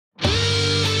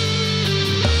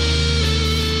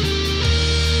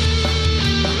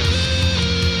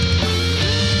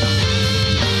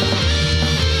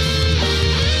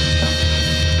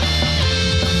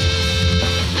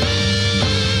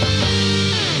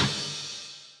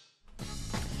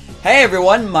Hey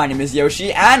everyone, my name is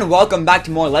Yoshi, and welcome back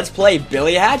to more Let's Play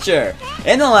Billy Hatcher.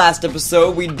 In the last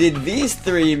episode, we did these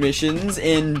 3 missions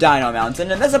in Dino Mountain.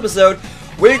 In this episode,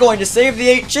 we're going to save the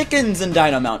 8 chickens in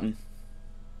Dino Mountain.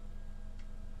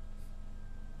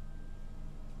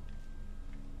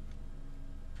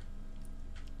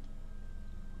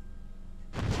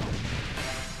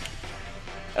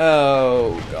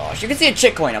 Oh gosh, you can see a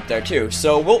chick coin up there too,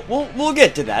 so we'll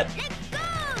get to that.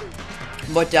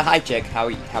 But hi chick, how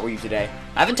are you today?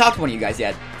 I haven't talked to one of you guys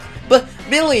yet. But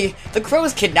Billy, the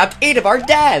crows kidnapped 8 of our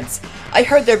dads. I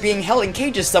heard they're being held in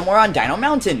cages somewhere on Dino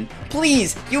Mountain.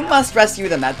 Please, you must rescue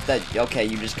them. Okay,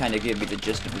 you just kind of gave me the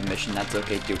gist of the mission. That's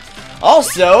okay too.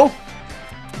 Also,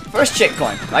 first chick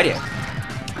coin right here.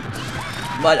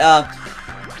 But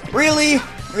really,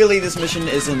 this mission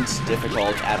isn't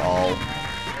difficult at all.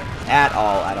 At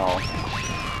all.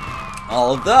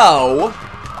 Although,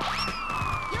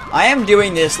 I am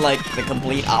doing this like the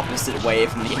complete opposite way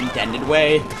from the intended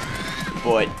way.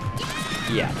 But,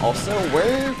 yeah. Also,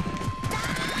 where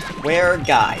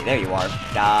Guy? There you are.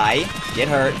 Die. Get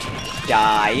hurt.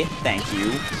 Die. Thank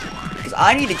you. Because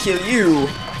I need to kill you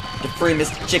to free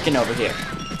Mr. Chicken over here.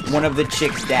 One of the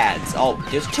chick's dads. Oh,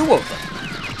 there's 2 of them.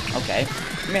 Okay.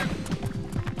 Come here.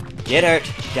 Get hurt.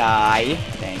 Die.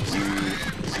 Thank you.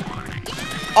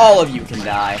 All of you can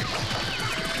die.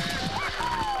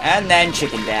 And then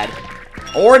Chicken Dad.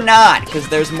 Or not, because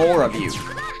there's more of you.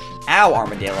 Ow,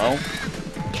 Armadillo.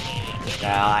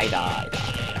 Die.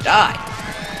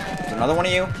 Is there another one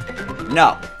of you?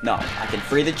 No. I can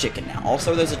free the chicken now.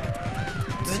 Also, there's a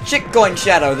chick going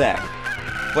shadow there.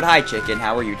 But hi, chicken.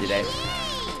 How are you today?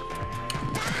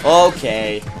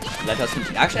 Okay. Let us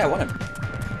continue. Actually, I want to...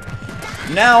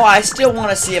 No, I still want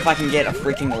to see if I can get a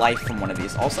freaking life from one of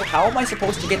these. Also, how am I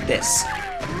supposed to get this?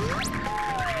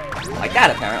 Like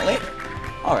that, apparently.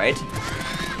 Alright.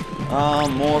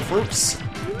 More fruits.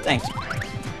 Thank you.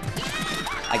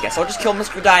 I guess I'll just kill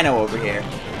Mr. Dino over here.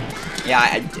 Yeah,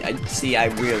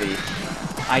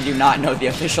 I do not know the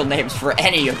official names for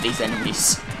any of these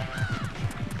enemies.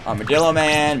 Armadillo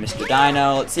Man, Mr.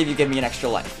 Dino. Let's see if you give me an extra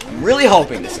life. I'm really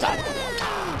hoping this time.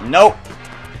 Nope.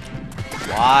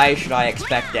 Why should I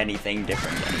expect anything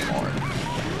different anymore?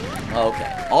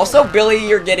 Okay. Also, Billy,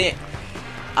 you're getting...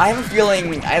 I have a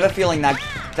feeling that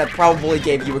probably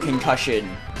gave you a concussion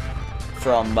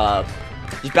from,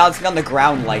 just bouncing on the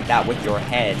ground like that with your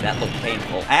head. That looked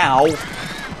painful. Ow!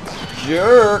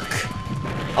 Jerk!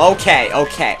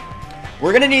 Okay.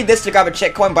 We're gonna need this to grab a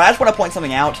chick coin, but I just want to point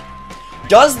something out.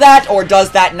 Does that or does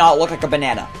that not look like a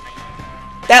banana?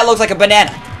 That looks like a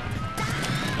banana!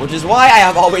 Which is why I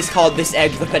have always called this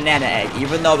egg the banana egg,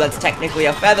 even though that's technically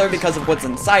a feather because of what's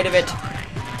inside of it.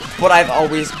 But I've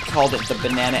always called it the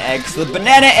banana egg, so the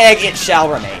banana egg it shall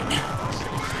remain.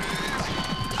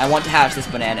 I want to hatch this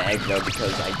banana egg though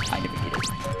because I kind of need it.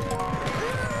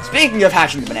 Speaking of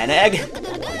hatching the banana egg,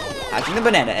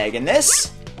 and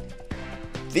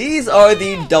these are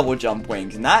the double jump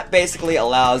wings, and that basically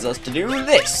allows us to do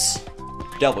this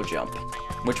double jump,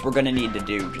 which we're gonna need to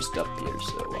do just up here.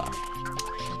 So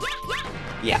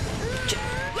yeah,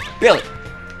 Billy,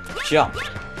 jump.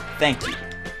 Thank you.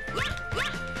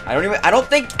 I don't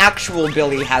think actual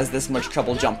Billy has this much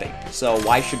trouble jumping, so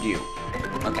why should you?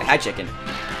 Okay, hi chicken.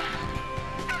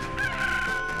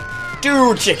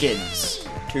 2 chickens.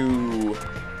 2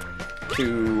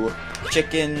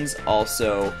 chickens.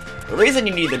 Also, the reason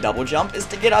you need the double jump is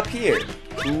to get up here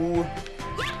to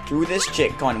this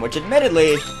chick coin, which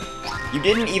admittedly, you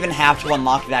didn't even have to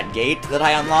unlock that gate that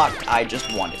I unlocked. I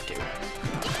just wanted to.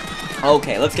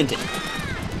 Okay, let's continue.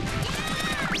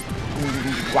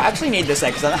 Well, I actually need this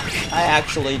egg, because I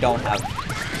actually don't have...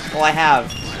 Well, I have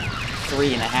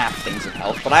 3.5 things of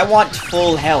health, but I want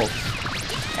full health.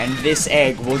 And this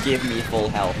egg will give me full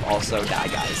health. Also, die,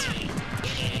 guys.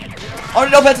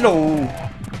 Armadillo Pants, no!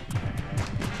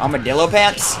 Armadillo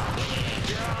Pants?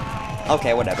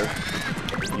 Okay, whatever.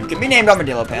 You can be named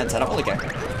Armadillo Pants, I don't really care.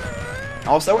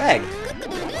 Also, egg.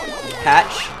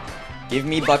 Hatch. Give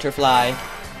me butterfly.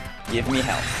 Give me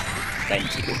health.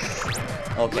 Thank you.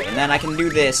 Okay, and then I can do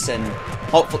this and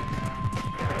hopefully...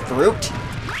 Fruit.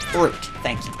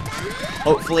 Thank you.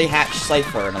 Hopefully hatch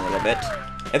Cypher in a little bit.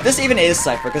 If this even is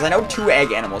Cypher, because I know 2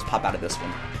 egg animals pop out of this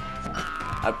one.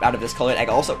 Out of this colored egg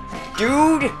also.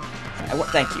 Dude!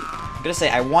 Thank you. I'm gonna say,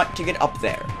 I want to get up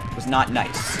there. It was not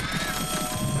nice.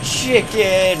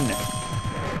 Chicken!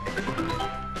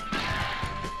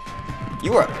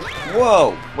 You are...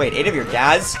 Whoa! Wait, 8 of your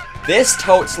dads? This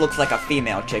totes looks like a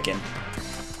female chicken.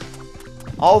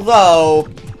 Although,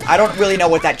 I don't really know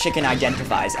what that chicken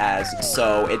identifies as,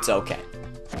 so it's okay.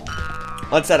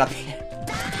 Let's set up here.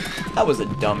 That was a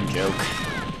dumb joke.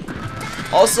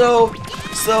 Also,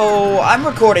 so I'm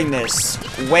recording this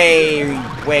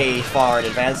way far in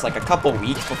advance, like a couple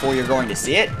weeks before you're going to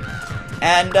see it.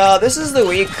 And this is the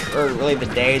week, or really the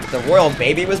day, the royal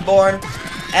baby was born.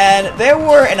 And there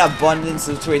were an abundance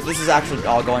of tweets. This is actually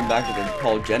all going back to the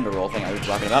whole gender role thing I was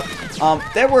talking about.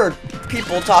 There were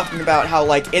people talking about how,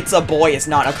 like, it's a boy is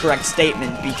not a correct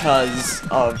statement because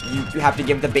of you have to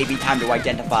give the baby time to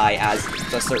identify as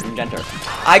a certain gender.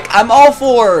 I'm all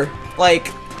for,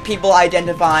 like, people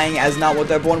identifying as not what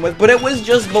they're born with, but it was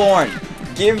just born.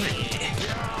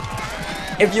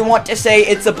 If you want to say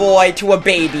it's a boy to a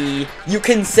baby, you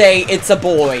can say it's a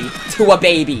boy to a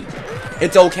baby.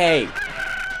 It's okay.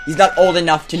 He's not old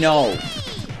enough to know.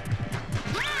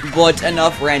 But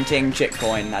enough ranting chick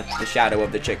coin. That's the shadow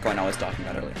of the chick coin I was talking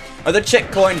about earlier. Or the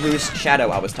chick coin whose shadow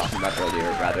I was talking about earlier,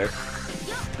 rather.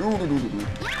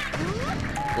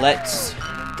 Let's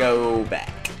go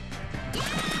back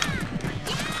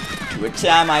to a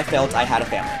time I felt I had a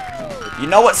family. If you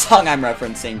know what song I'm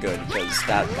referencing, good, because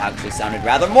that actually sounded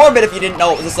rather morbid if you didn't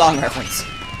know it was a song reference.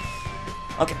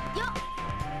 Okay.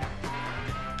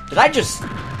 Did I just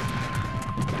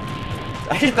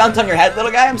bounce on your head,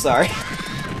 little guy? I'm sorry.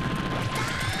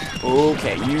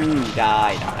 Okay, you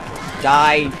die.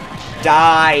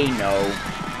 Dino.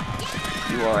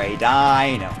 You are a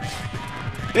dino.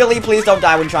 Billy, please don't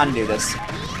die when trying to do this.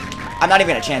 I'm not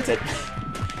even gonna chance it.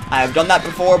 I have done that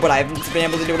before, but I haven't been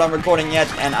able to do it on recording yet,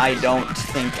 and I don't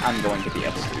think I'm going to be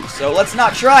able to. So let's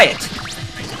not try it.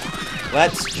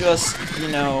 Let's just, you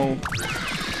know,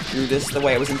 do this the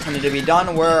way it was intended to be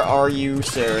done. Where are you,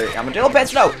 sir? Armadillo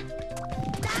Pets, no!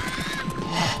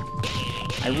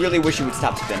 I really wish you would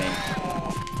stop spinning.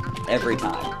 Every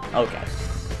time. Okay.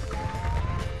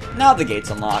 Now the gate's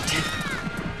unlocked.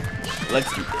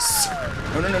 Let's do this.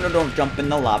 No, don't jump in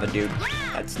the lava, dude.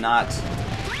 That's not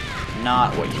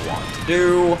what you want to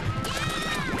do.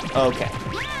 Okay.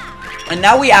 And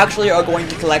now we actually are going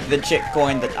to collect the chick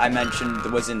coin that I mentioned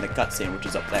that was in the cutscene, which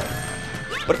is up there.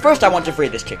 But first I want to free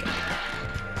this chicken.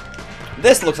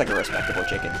 This looks like a respectable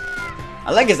chicken.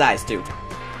 I like his eyes, too.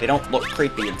 They don't look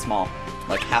creepy and small,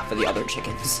 like half of the other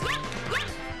chickens.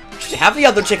 Half the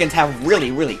other chickens have really,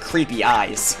 really creepy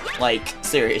eyes. Like,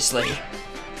 seriously.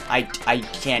 I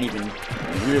can't even...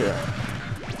 Ugh.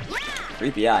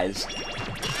 Creepy eyes.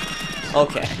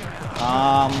 Okay.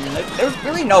 There's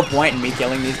really no point in me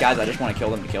killing these guys. I just want to kill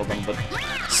them to kill them, but...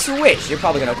 Switch! You're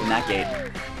probably gonna open that gate.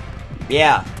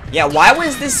 Yeah. Yeah, why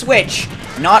was this switch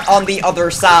not on the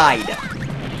other side?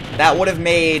 That would have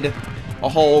made a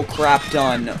whole crap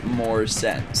ton more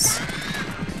sense.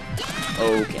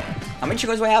 Okay. How many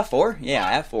chickens do I have? 4? Yeah,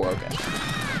 I have 4, okay.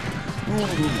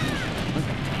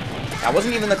 That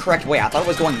wasn't even the correct way. I thought it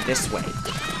was going this way.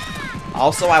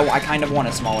 Also, I kind of want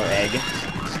a smaller egg.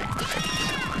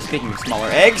 Speaking of smaller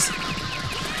eggs,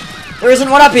 there isn't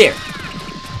one up here!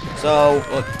 So,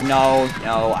 look, no,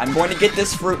 I'm going to get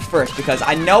this fruit first, because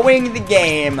knowing the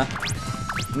game,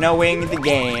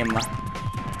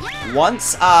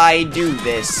 once I do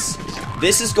this,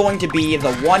 this is going to be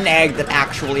the one egg that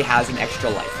actually has an extra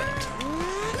life in it.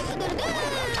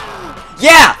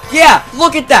 Yeah,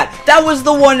 look at that! That was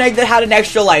the one egg that had an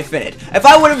extra life in it. If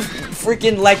I would have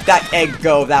freaking let that egg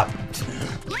go, that...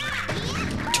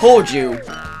 Told you.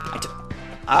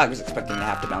 I was expecting to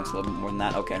have to bounce a little bit more than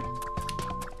that, okay.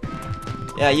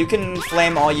 Yeah, you can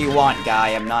flame all you want, guy.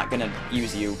 I'm not gonna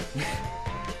use you.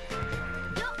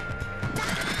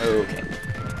 Okay.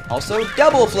 Also,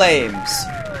 double flames!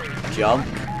 Jump.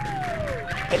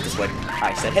 Hit the switch.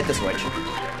 I said hit the switch.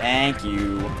 Thank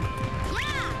you.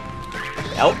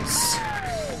 Belts.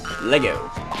 Lego.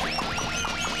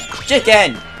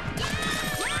 Chicken!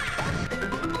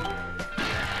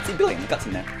 See, Billy in the guts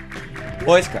in there.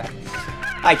 Voice crack.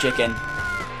 Hi, chicken.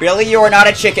 Billy, you are not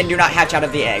a chicken. Do not hatch out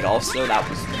of the egg. Also, that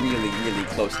was really, really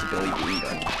close to Billy being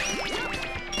done.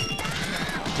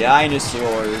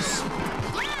 Dinosaurs.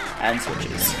 And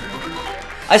switches.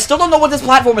 I still don't know what this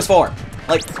platform is for.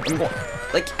 Like,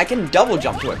 I can double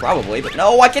jump to it, probably, but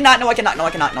no, I cannot, no, I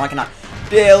cannot.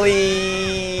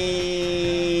 Billy!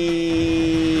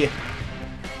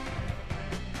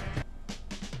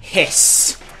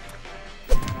 Hiss.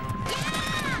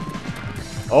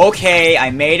 Okay,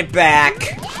 I made it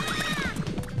back.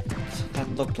 That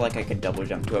looked like I could double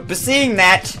jump to it. But seeing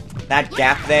that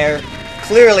gap there,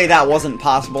 clearly that wasn't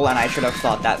possible, and I should have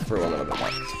thought that through a little bit more.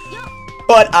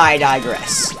 But I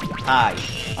digress. Hi.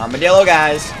 Armadillo,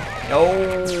 guys.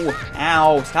 No.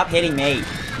 Ow. Stop hitting me.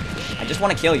 I just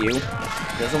want to kill you.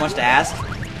 There's so much to ask.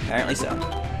 Apparently so.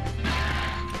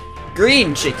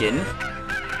 Green chicken.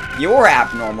 You're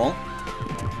abnormal.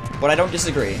 But I don't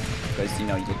disagree. because, you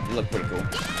know, you look pretty cool.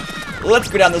 Let's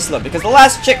go down this slope, because the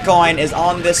last chick coin is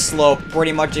on this slope,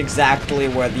 pretty much exactly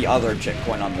where the other chick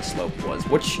coin on the slope was,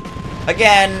 which,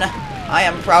 again, I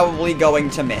am probably going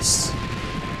to miss.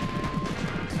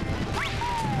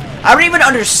 I don't even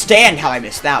understand how I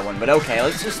missed that one, but okay,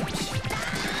 let's just...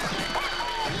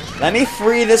 Let me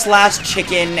free this last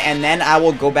chicken, and then I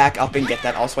will go back up and get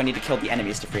that. Also, I need to kill the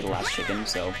enemies to free the last chicken,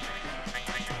 so...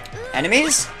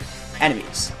 Enemies?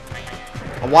 Enemies.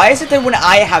 Why is it that when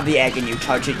I have the egg and you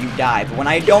touch it, you die, but when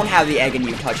I don't have the egg and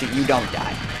you touch it, you don't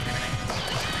die?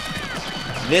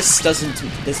 This doesn't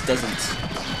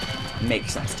make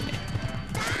sense to me.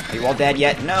 Are you all dead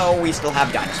yet? No, we still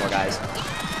have dinosaur guys.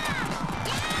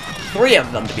 3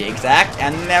 of them to be exact,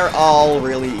 and they're all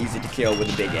really easy to kill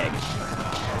with a big egg.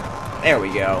 There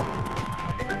we go.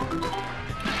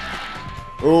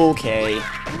 Okay.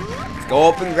 Let's go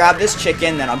up and grab this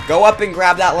chicken, then I'll go up and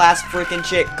grab that last freaking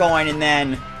chick coin, and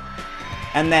then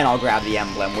I'll grab the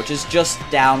emblem, which is just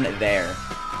down there.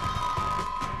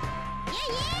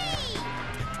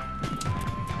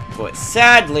 But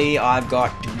sadly, I've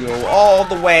got to go all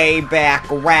the way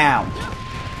back around.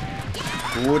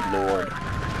 Good lord.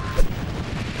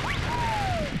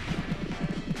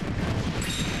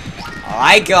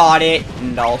 I got it,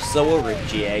 and also a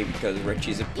Richie, because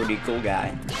Richie's a pretty cool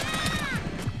guy.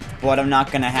 But I'm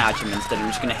not gonna hatch him, instead I'm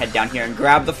just gonna head down here and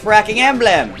grab the fracking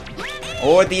emblem!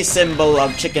 Or the symbol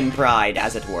of chicken pride,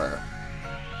 as it were.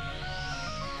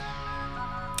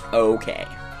 Okay.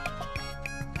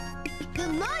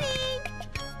 Good morning!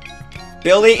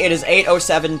 Billy, it is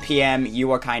 8:07 p.m.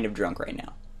 You are kind of drunk right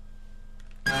now.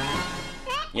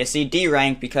 You see, D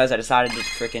rank because I decided to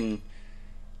frickin'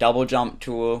 double jump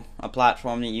to a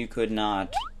platform that you could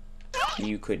not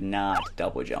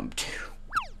double jump to.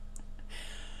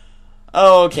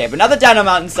 Okay, but now the Dino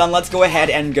Mountain Sun, let's go ahead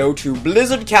and go to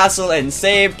Blizzard Castle and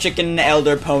save Chicken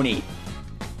Elder Pony.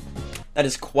 That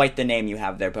is quite the name you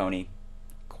have there, Pony.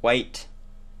 Quite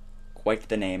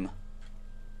the name.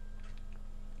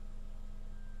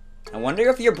 I wonder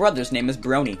if your brother's name is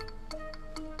Bronee.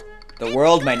 The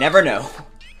world may never know.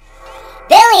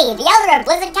 Billy, the elder of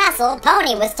Blizzard Castle,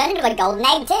 Pony was turned into a golden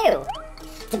egg too.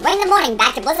 To bring the morning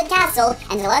back to Blizzard Castle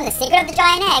and to learn the secret of the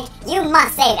giant egg, you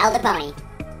must save Elder Pony.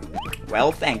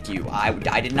 Well, thank you. I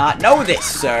did not know this,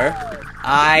 sir.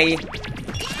 I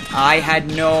had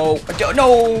no...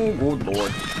 No! Good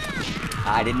lord.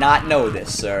 I did not know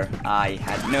this, sir. I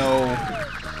had no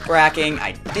cracking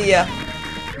idea.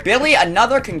 Billy,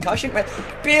 another concussion?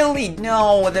 Billy,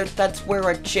 no! That's where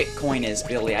a chick coin is,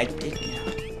 Billy. I didn't...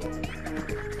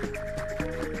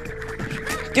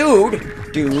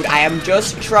 Dude, I am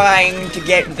just trying to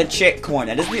get the chick coin.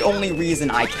 That is the only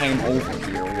reason I came over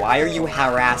here. Why are you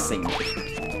harassing me?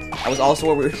 That was also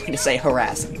what we were going to say,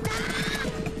 harassing.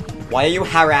 Why are you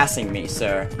harassing me,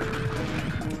 sir?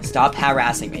 Stop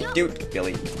harassing me. Dude,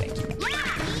 Billy, thank you.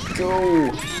 Go.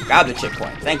 Grab the chick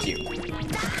coin. Thank you.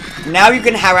 Now you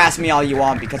can harass me all you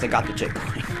want because I got the chick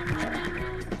coin.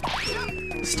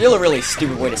 Still a really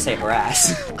stupid way to say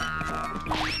harass.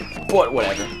 But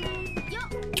whatever.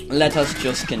 Let us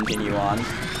just continue on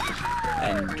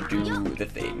and do the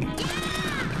thing.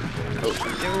 Oh,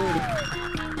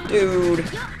 dude,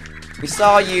 we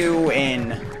saw you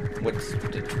in what's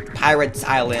Pirates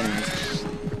Island.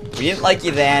 We didn't like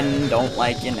you then, don't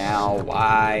like you now.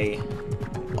 Why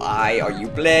are you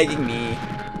plaguing me?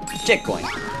 Chick coin.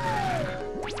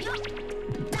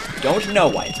 Don't know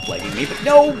why it's plaguing me, but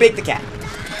no, Big the Cat.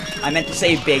 I meant to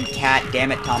say Big Cat,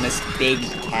 damn it, Thomas. Big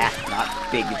Cat, not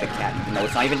Big the Cat. Even though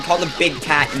it's not even called a Big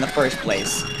Cat in the first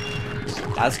place.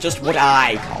 That's just what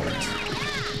I call it.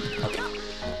 Okay.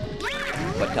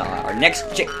 But our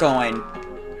next chick coin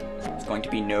is going to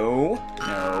be no,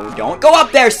 don't go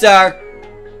up there, sir!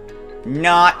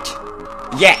 Not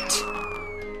yet.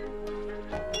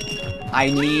 I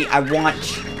want,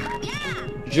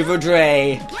 je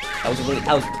voudrais.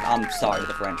 I'm sorry to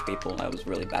the French people. That was a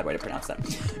really bad way to pronounce that.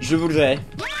 Je voudrais.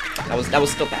 That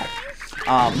was still bad.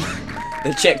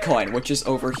 The chick coin, which is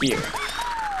over here.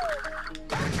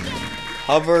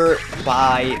 Hover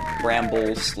by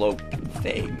bramble slope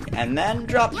thing, and then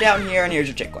drop down here, and here's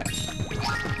your chick coin.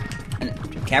 And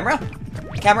camera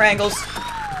angles,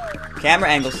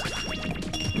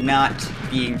 not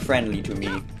being friendly to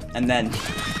me, and then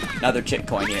another chick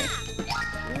coin here.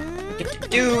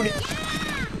 Dude.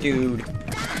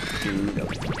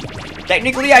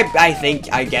 Technically,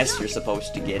 I guess you're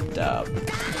supposed to get,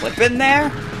 Clip in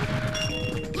there?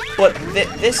 But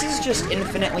this is just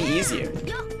infinitely easier.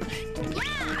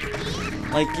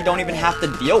 Like, you don't even have to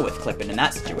deal with Clippin' in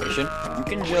that situation.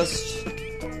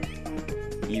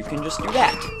 You can just do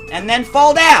that. And then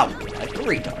fall down! Like a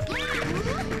retard.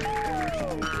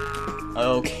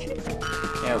 Okay.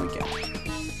 There we go.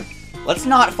 Let's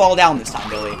not fall down this time,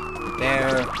 Billy.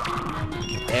 There.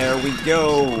 There we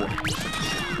go.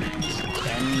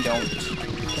 And don't.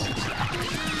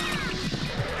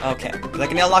 Okay. Is that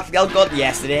gonna unlock the gold?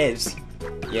 Yes, it is.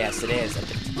 Yes, it is.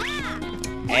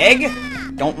 Egg?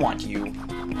 Don't want you.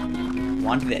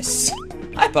 Want this.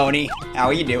 Hi, Pony. How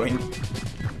are you doing?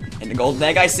 In the golden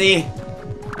egg, I see.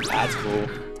 That's cool.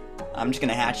 I'm just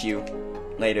gonna hatch you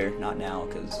later, not now,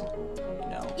 because, you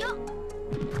know,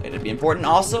 it'd be important.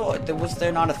 Also, was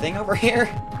there not a thing over here?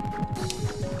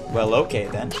 Well, okay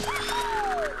then.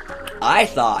 I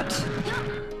thought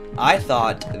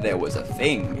there was a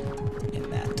thing in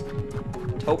that.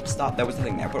 Hope stop. There was a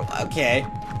thing there, but okay.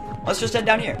 Let's just head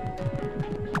down here.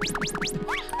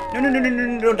 No, no, no, no, no,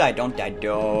 no, don't die, don't die,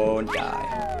 don't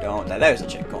die. Don't die. There's a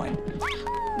chick coin.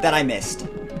 That I missed.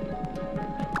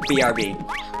 BRB.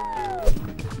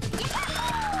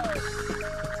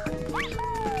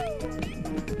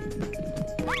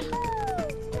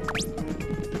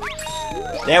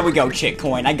 There we go, chick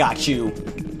coin. I got you.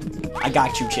 I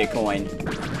got you, chick coin.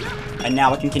 And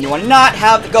now I continue on not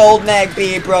have the golden egg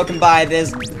be broken by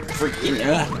this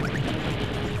freaking...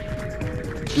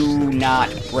 Do not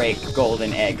break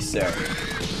golden egg, sir.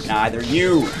 Neither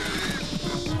you.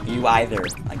 You either,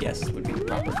 I guess would be the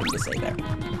proper thing to say there.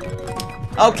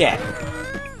 Okay.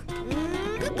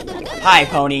 Hi,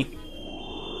 Pony.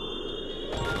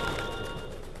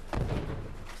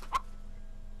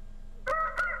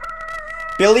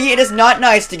 Billy, it is not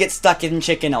nice to get stuck in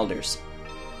chicken elders.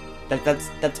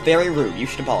 That's very rude. You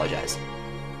should apologize.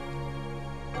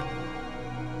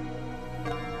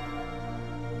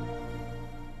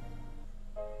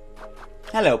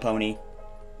 Hello, Pony.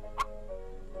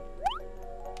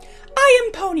 I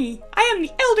am Pony. I am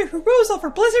the elder who rules over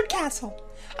Blizzard Castle.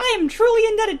 I am truly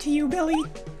indebted to you, Billy.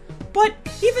 But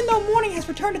even though morning has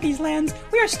returned to these lands,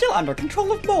 we are still under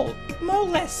control of Moles,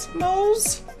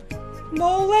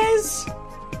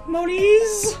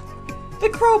 the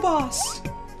Crow Boss.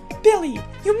 Billy,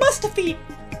 you must defeat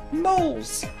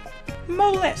Moles,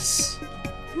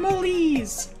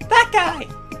 that guy.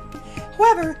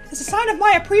 However, as a sign of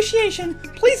my appreciation,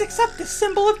 please accept this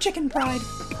symbol of chicken pride.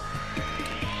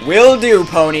 Will do,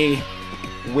 Pony.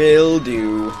 Will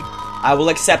do. I will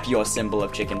accept your symbol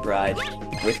of chicken pride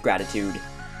with gratitude.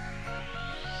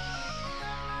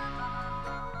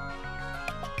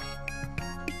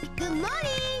 Good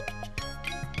morning!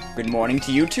 Good morning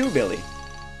to you too, Billy.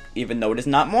 Even though it is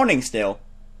not morning still.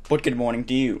 But good morning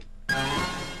to you.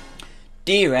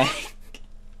 D-rank.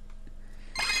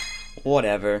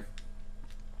 Whatever.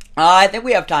 I think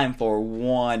we have time for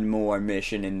one more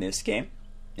mission in this game.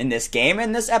 In this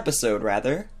episode,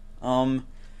 rather.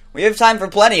 We have time for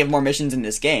plenty of more missions in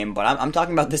this game, but I'm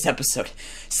talking about this episode.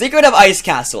 Secret of Ice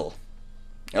Castle.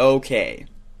 Okay.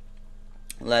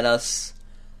 Let us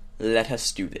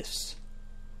do this.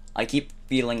 I keep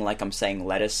feeling like I'm saying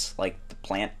lettuce, like the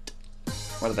plant,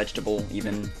 or the vegetable,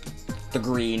 even. The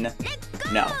green.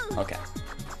 No, okay.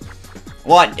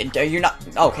 What? Are you not?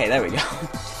 Okay, there we go.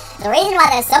 The reason why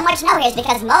there's so much snow here is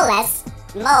because Moles,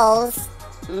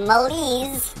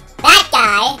 that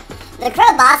guy, the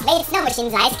Crow Boss made snow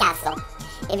machines in Ice Castle.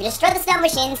 If you destroy the snow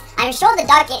machines, I'm sure the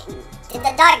dark gate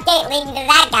leading to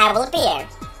that guy will appear.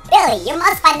 Billy, you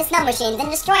must find the snow machines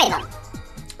and destroy them.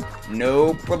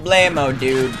 No problemo,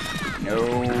 dude. No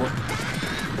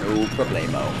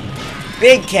problemo.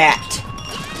 Big cat!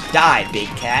 Die, big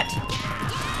cat.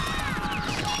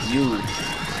 You.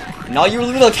 And all you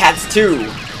little cats, too.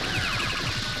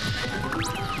 I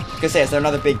was gonna say, is there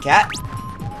another big cat?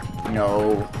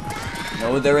 No.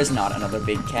 No, there is not another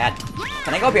big cat.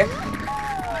 Can I go up here?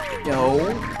 No.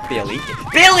 Billy.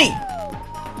 Billy!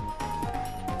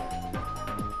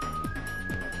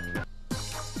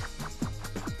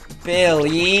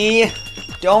 Billy!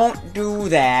 Don't do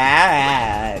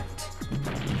that!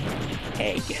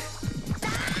 Egg.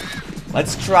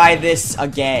 Let's try this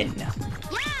again.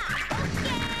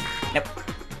 Nope.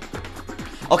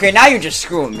 Okay, now you're just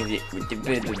screwing with it.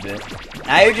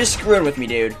 Now you're just screwing with me,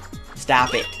 dude.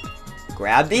 Stop it.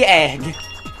 Grab the egg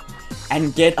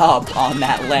and get up on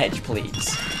that ledge,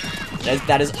 please.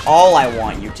 That is all I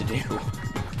want you to do.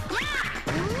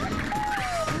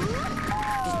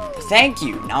 Thank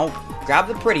you. Now, grab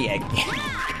the pretty egg.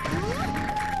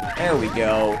 There we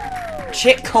go.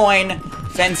 Chick coin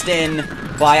fenced in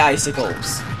by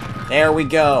icicles. There we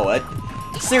go.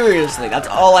 Seriously, that's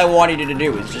all I wanted you to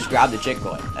do is just grab the chick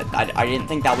coin. I didn't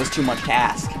think that was too much to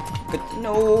ask. But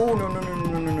no.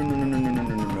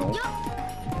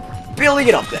 Billy,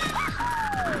 get up there.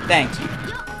 Thank you.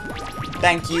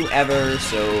 Thank you ever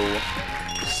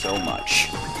so much.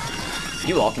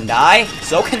 You all can die.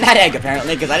 So can that egg,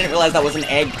 apparently, because I didn't realize that was an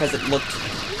egg because it looked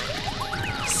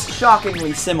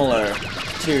shockingly similar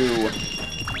to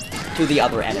the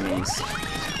other enemies.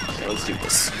 Okay, let's do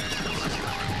this.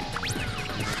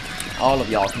 All of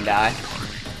y'all can die.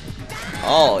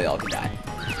 All y'all can die.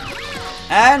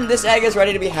 And this egg is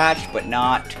ready to be hatched, but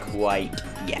not quite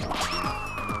yet.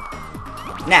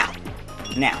 Now.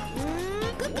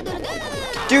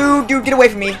 Dude, get away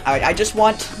from me. I just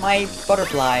want my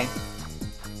butterfly.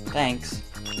 Thanks.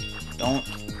 Don't.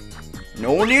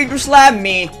 No need to slam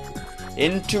me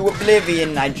into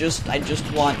oblivion. I just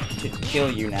want to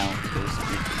kill you now because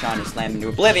you're trying to slam into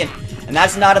oblivion, and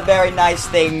that's not a very nice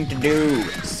thing to do,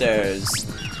 sirs.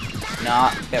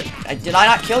 Not. Did I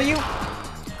not kill you?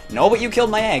 No, but you killed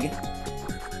my egg.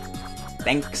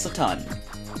 Thanks a ton.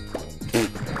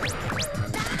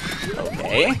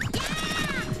 Okay.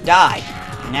 Die.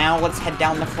 Now let's head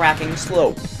down the fracking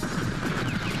slope.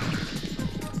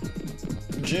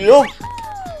 Jump!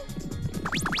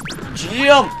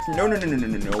 Jump!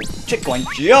 No. Chick-coin,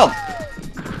 jump!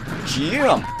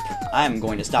 Jump! I'm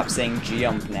going to stop saying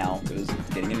jump now, because it's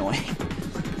getting annoying.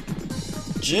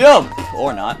 Jump!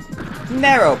 Or not.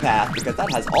 Narrow path, because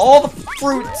that has all the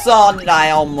fruits on it. I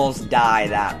almost die.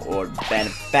 That would have been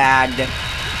a bad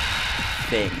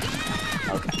thing.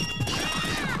 Okay.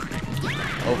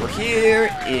 Over here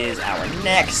is our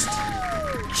next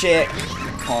chick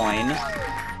coin.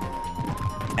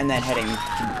 And then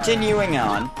continuing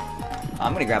on.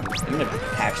 I'm gonna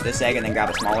hatch this egg and then grab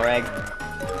a smaller egg.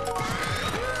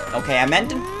 Okay, I meant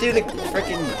to do the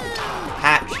freaking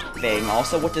hatch thing.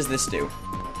 Also, what does this do?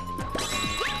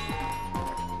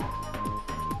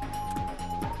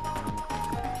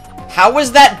 How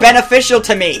was that beneficial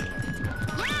to me?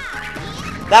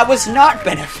 That was not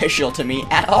beneficial to me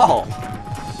at all.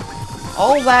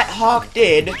 All that hawk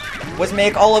did was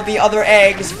make all of the other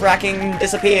eggs fracking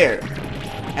disappear.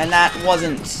 And that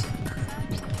wasn't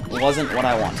what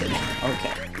I wanted.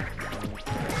 Okay.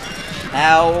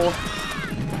 Now,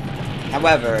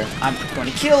 however, I'm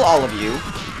going to kill all of you.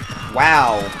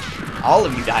 Wow. All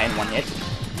of you die in one hit.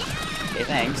 Okay,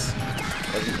 thanks.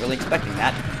 Wasn't really expecting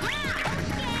that.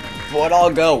 But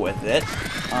I'll go with it.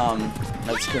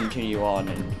 Let's continue on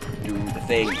and do the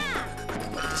thing.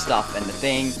 The stuff and the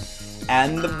thing.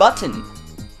 And the button.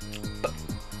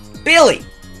 Billy!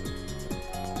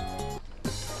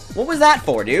 What was that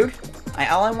for, dude?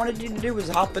 All I wanted you to do was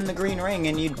hop in the green ring,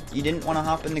 and you didn't want to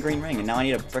hop in the green ring, and now I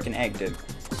need a frickin' egg to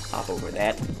hop over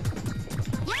that.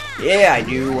 Yeah, I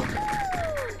do.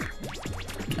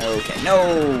 Okay,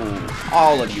 no.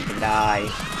 All of you can die.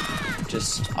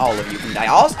 Just all of you can die.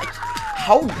 Also,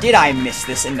 how did I miss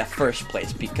this in the first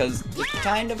place? Because it's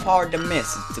kind of hard to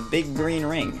miss. It's a big green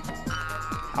ring.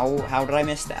 How did I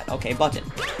miss that? Okay, button.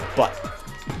 But.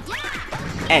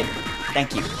 Egg.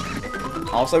 Thank you.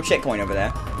 Also, chick coin over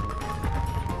there.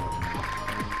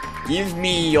 Give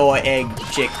me your egg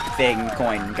chick thing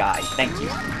coin guy. Thank you.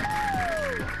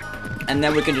 And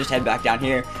then we can just head back down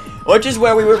here, which is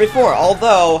where we were before.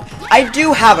 Although, I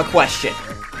do have a question.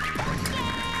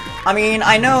 I mean,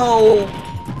 I know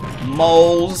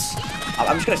moles.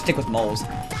 I'm just gonna stick with moles.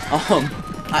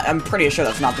 I'm pretty sure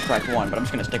that's not the correct one, but I'm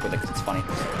just gonna stick with it because it's funny.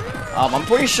 I'm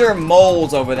pretty sure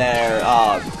moles over there.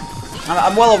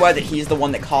 I'm well aware that he's the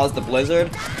one that caused the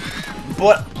blizzard,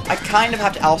 but I kind of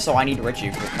have to. Also, I need Richie,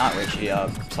 not Richie,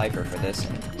 Cypher for this.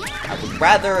 I would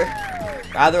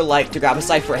rather like to grab a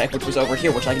Cypher egg, which was over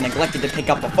here, which I neglected to pick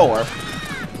up before.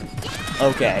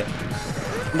 Okay,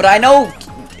 but I know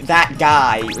that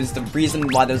guy is the reason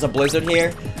why there's a blizzard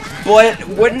here. But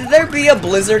wouldn't there be a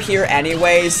blizzard here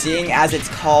anyway, seeing as it's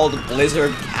called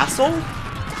Blizzard Castle?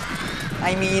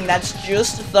 I mean, that's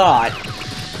just a thought.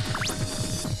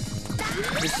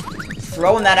 Just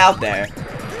throwing that out there.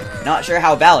 Not sure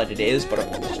how valid it is, but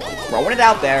throwing it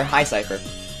out there. Hi, Cypher.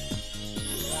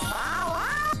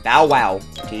 Bow wow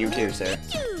to you too, sir.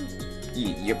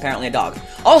 You're apparently a dog.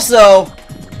 Also,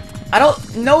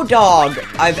 no dog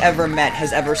I've ever met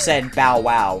has ever said bow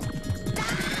wow.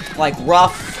 Like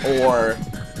rough or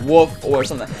woof or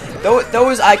something.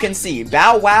 Those I can see.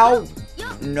 Bow wow?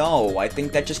 No, I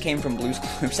think that just came from Blue's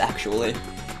Clues, actually.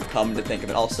 Come to think of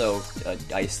it. Also, a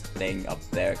dice thing up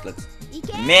there. Let's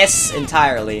miss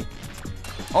entirely.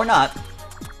 Or not.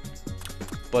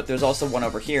 But there's also one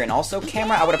over here. And also,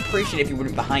 camera, I would appreciate if you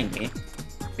wouldn't behind me.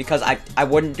 Because I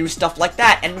wouldn't do stuff like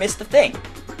that and miss the thing.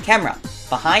 Camera,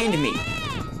 behind me.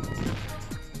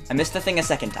 I missed the thing a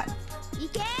second time.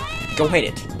 Go hit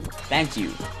it. Thank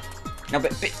you. No,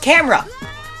 but camera!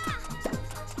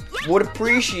 Would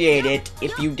appreciate it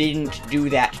if you didn't do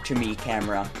that to me,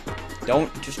 camera.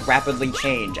 Don't just rapidly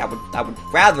change. I would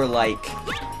rather like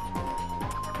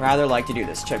rather like to do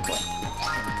this. Checkpoint.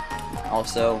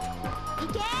 Also,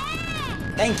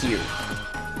 thank you.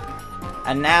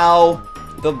 And now,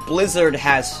 the blizzard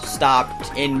has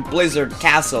stopped in Blizzard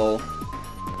Castle.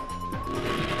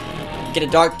 Get a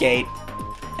dark gate,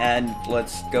 and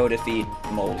let's go defeat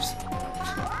moles.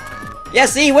 Yeah,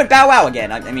 see, he went bow wow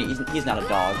again. I mean, he's not a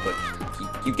dog, but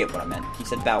you get what I meant. He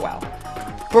said bow wow.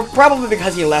 Probably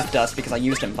because he left us, because I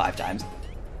used him 5 times.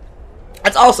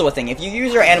 That's also a thing. If you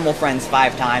use your animal friends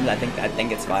 5 times, I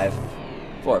think it's 5.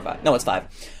 4 or 5. No, it's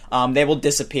 5. They will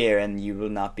disappear, and you will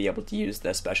not be able to use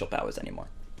their special powers anymore.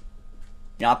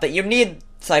 Not that you need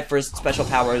Cypher's special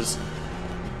powers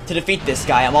to defeat this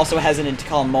guy. I'm also hesitant to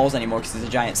call him moles anymore because he's a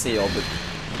giant seal, but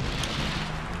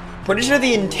pretty sure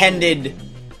the intended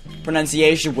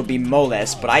pronunciation would be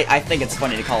moles, but I think it's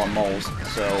funny to call them moles,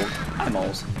 so hi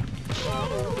moles.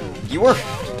 You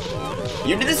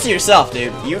did this to yourself,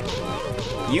 dude. You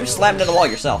slammed into the wall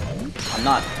yourself. I'm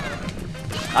not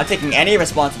taking any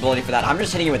responsibility for that. I'm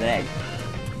just hitting you with an egg.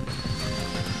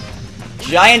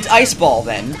 Giant ice ball,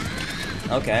 then.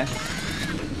 Okay.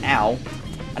 Ow.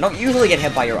 I don't usually get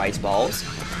hit by your ice balls.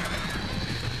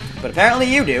 But apparently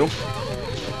you do.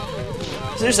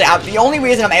 Seriously, the only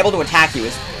reason I'm able to attack you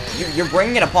is you're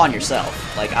bringing it upon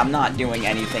yourself. Like, I'm not doing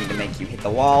anything to make you hit the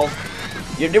wall.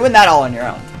 You're doing that all on your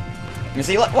own. You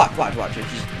see, look, watch.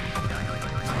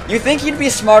 You think you'd be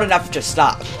smart enough to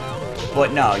stop.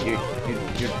 But no, you're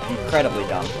incredibly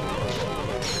dumb.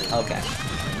 Okay.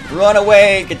 Run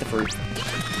away, get the fruit.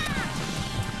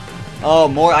 Oh,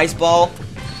 more ice ball.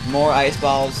 More ice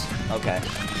balls. Okay.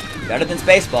 Better than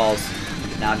Spaceballs.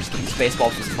 No, I'm just kidding.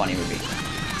 Spaceballs was a funny movie.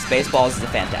 Spaceballs is a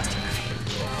fantastic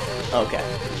movie. Okay.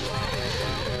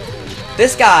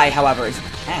 This guy, however, is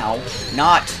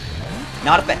not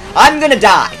a fan. I'm gonna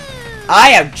die. I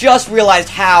have just realized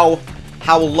how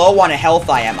low on health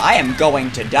I am. I am going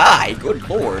to die. Good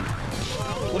lord.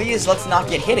 Please, let's not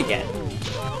get hit again.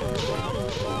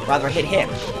 Rather hit him.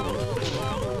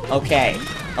 Okay.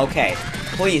 Okay.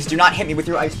 Please, do not hit me with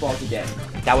your ice balls again.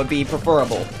 That would be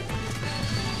preferable.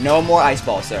 No more ice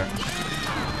balls, sir.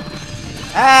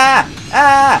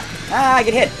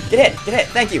 Get hit.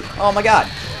 Thank you. Oh my god.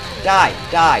 Die.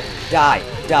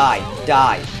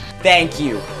 Thank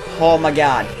you. Oh my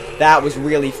god. That was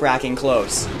really fracking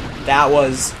close. That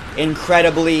was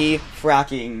incredibly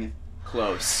fracking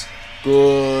close.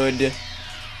 Good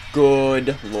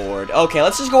lord. Okay,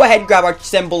 let's just go ahead and grab our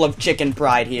symbol of chicken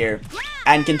pride here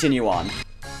and continue on.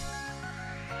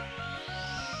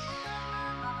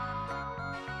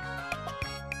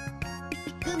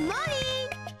 Good morning!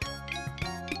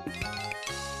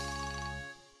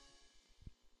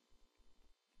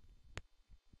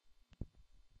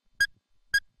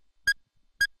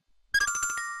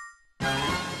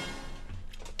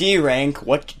 D rank,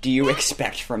 what do you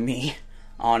expect from me?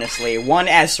 Honestly, 1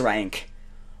 S rank.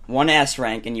 1 S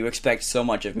rank, and you expect so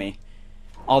much of me.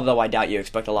 Although I doubt you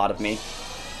expect a lot of me.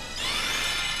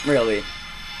 Really.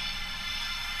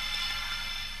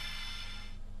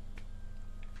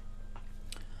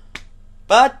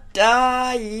 But,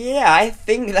 yeah, I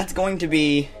think that's going to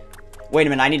be... Wait a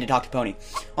minute, I need to talk to Pony.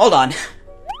 Hold on.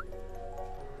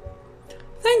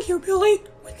 Thank you, Billy.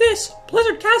 With this,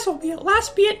 Blizzard Castle will at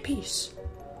last be at peace.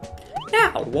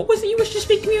 Now, what was it you wished to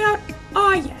speak to me about?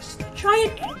 Ah, yes, the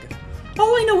giant egg.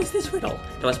 All I know is this riddle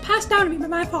that was passed down to me by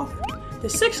my father. The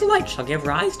 6 lights shall give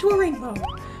rise to a rainbow.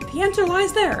 The answer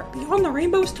lies there, beyond the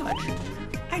rainbow's touch.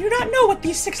 I do not know what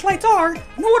these 6 lights are,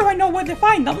 nor do I know where to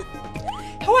find them.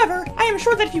 However, I am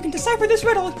sure that if you can decipher this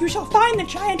riddle, you shall find the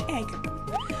giant egg.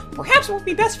 Perhaps it would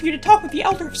be best for you to talk with the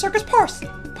Elder of Circus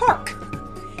Park.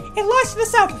 It lies to the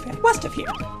south of it, west of here.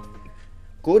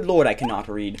 Good lord, I cannot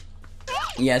read.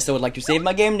 Yes, I would like to save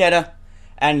my game data,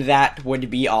 and that would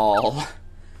be all.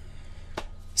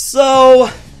 So,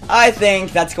 I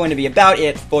think that's going to be about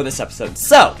it for this episode.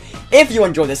 So, if you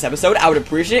enjoyed this episode, I would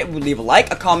appreciate it if you would leave a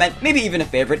like, a comment, maybe even a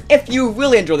favorite. If you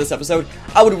really enjoyed this episode,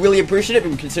 I would really appreciate it if you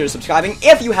would consider subscribing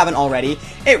if you haven't already.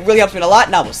 It really helps me a lot,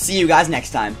 and I will see you guys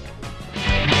next time.